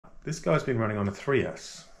This guy's been running on a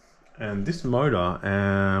 3S, and this motor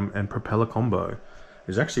and propeller combo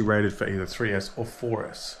is actually rated for either 3S or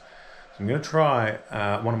 4S. So I'm going to try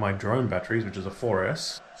one of my drone batteries, which is a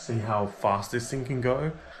 4S, see how fast this thing can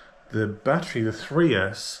go. The battery, the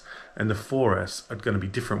 3S and the 4S are going to be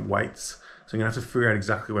different weights, so I'm going to have to figure out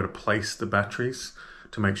exactly where to place the batteries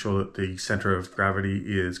to make sure that the center of gravity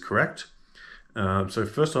is correct. So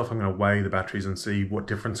first off, I'm going to weigh the batteries and see what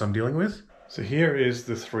difference I'm dealing with. So here is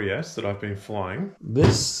the 3S that I've been flying.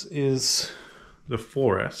 This is the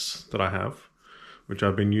 4S that I have, which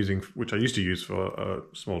I've been using, which I used to use for a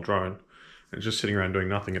small drone. It's just sitting around doing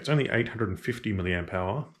nothing. It's only 850 milliamp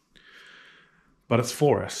hour, but it's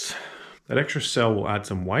 4S. That extra cell will add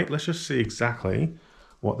some weight. Let's just see exactly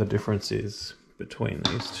what the difference is between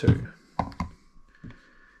these two.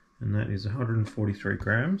 And that is 143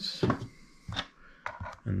 grams.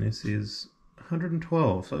 And this is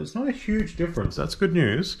 112. So it's not a huge difference. That's good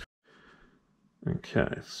news.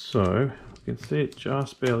 Okay, so you can see it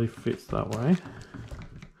just barely fits that way.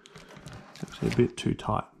 It's actually a bit too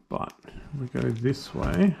tight, but if we go this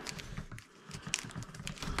way,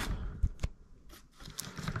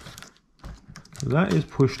 that is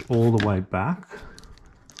pushed all the way back.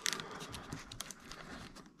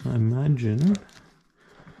 I imagine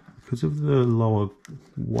because of the lower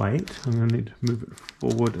weight, I'm going to need to move it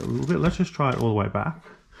forward a little bit. Let's just try it all the way back.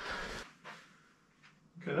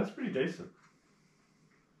 Okay, that's pretty decent.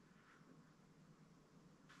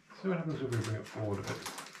 See what happens if we bring it forward a bit.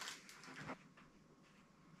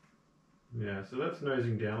 Yeah, so that's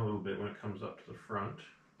nosing down a little bit when it comes up to the front.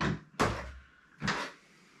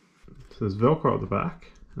 So there's Velcro at the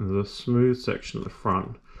back and there's a smooth section at the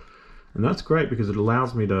front. And that's great because it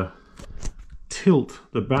allows me to tilt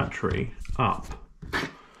the battery up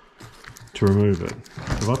to remove it.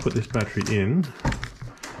 If I put this battery in,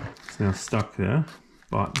 it's now stuck there,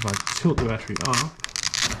 but if I tilt the battery up,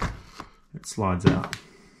 it slides out.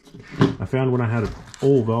 I found when I had it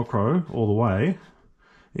all Velcro all the way,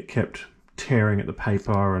 it kept tearing at the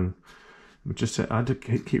paper, and I had to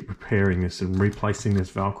keep repairing this and replacing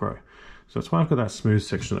this Velcro. So that's why I've got that smooth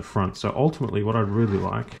section at the front. So ultimately what I'd really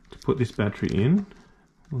like to put this battery in,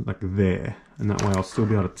 like there, and that way I'll still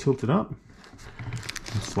be able to tilt it up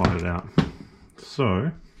and slide it out.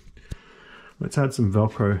 So let's add some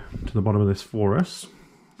Velcro to the bottom of this 4S,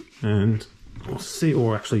 and we'll see,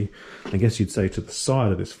 or actually I guess you'd say to the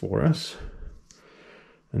side of this 4S,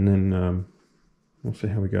 and then we'll see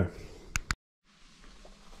how we go.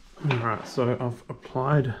 Alright, so I've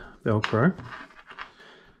applied Velcro,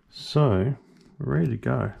 so we're ready to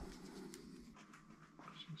go.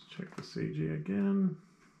 Let's check the CG again.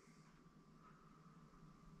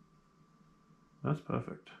 That's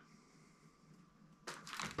perfect.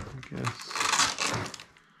 I guess.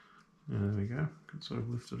 Yeah, there we go. Can sort of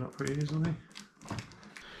lift it up pretty easily.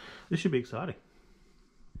 This should be exciting.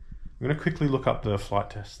 I'm going to quickly look up the flight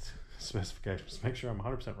test specifications to make sure I'm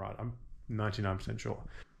 100% right. I'm 99% sure.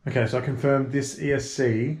 Okay, so I confirmed this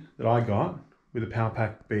ESC that I got with the Power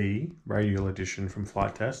Pack B Radial edition from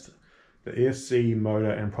Flight Test. The ESC motor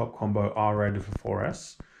and prop combo are rated for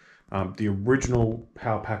 4S. The original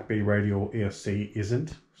Power Pack B Radial ESC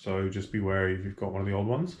isn't, so just be wary if you've got one of the old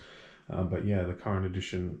ones. But yeah, the current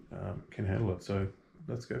edition can handle it. So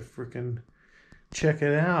let's go frickin' check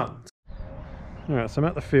it out. Alright, so I'm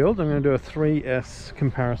at the field. I'm going to do a 3S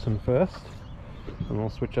comparison first, and we'll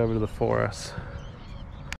switch over to the 4S.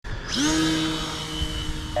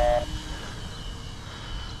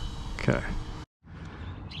 Okay,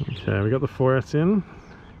 we got the 4S in.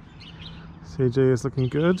 CG is looking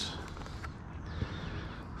good.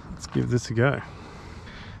 Let's give this a go.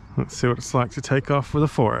 Let's see what it's like to take off with a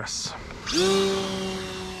 4S.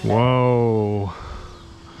 Whoa,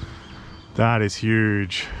 that is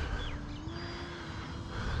huge.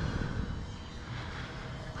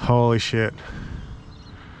 Holy shit.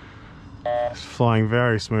 It's flying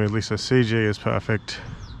very smoothly, so CG is perfect.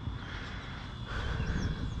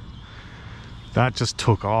 That just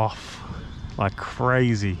took off like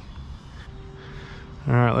crazy.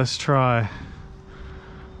 Alright, let's try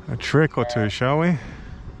a trick or two, shall we?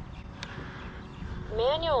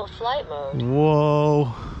 Manual flight mode.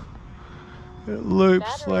 Whoa. It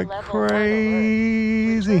loops like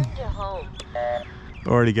crazy.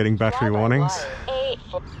 Already getting battery warnings.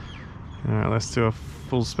 Alright, let's do a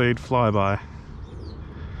full speed flyby.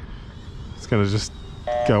 It's gonna just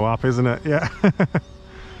go up, isn't it? Yeah.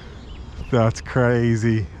 That's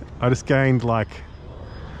crazy. I just gained like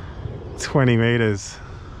 20 meters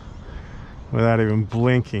without even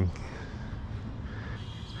blinking.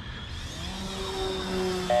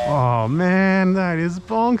 Oh man, that is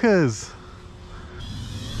bonkers.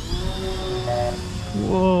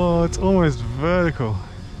 Whoa, it's almost vertical.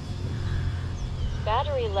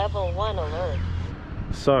 Battery level 1 alert.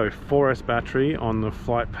 So 4S battery on the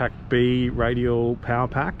Flite Pack B Radial Power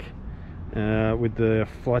Pack with the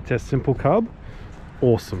Flite Test Simple Cub.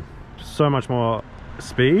 Awesome. So much more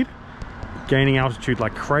speed, gaining altitude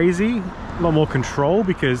like crazy, a lot more control,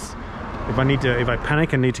 because if I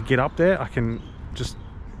panic and need to get up there, I can just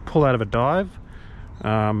pull out of a dive.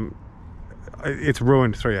 It's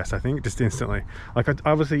ruined 3S, I think, just instantly. Like,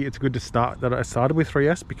 obviously it's good to start that I started with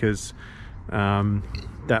 3S, because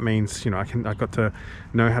that means, you know, I got to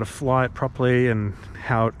know how to fly it properly and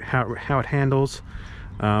how it handles.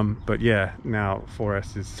 But yeah, now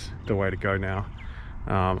 4S is the way to go now.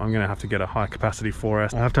 I'm gonna have to get a high capacity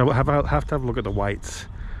 4S. I have to have a look at the weights,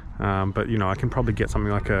 but you know, I can probably get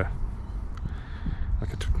something like a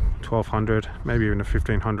 1200, maybe even a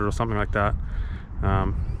 1500 or something like that.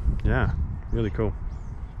 Yeah, really cool.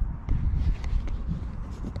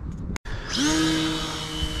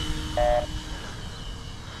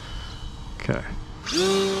 Okay.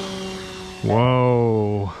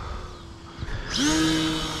 Whoa.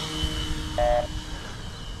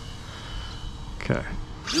 Okay.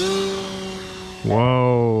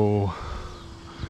 Whoa.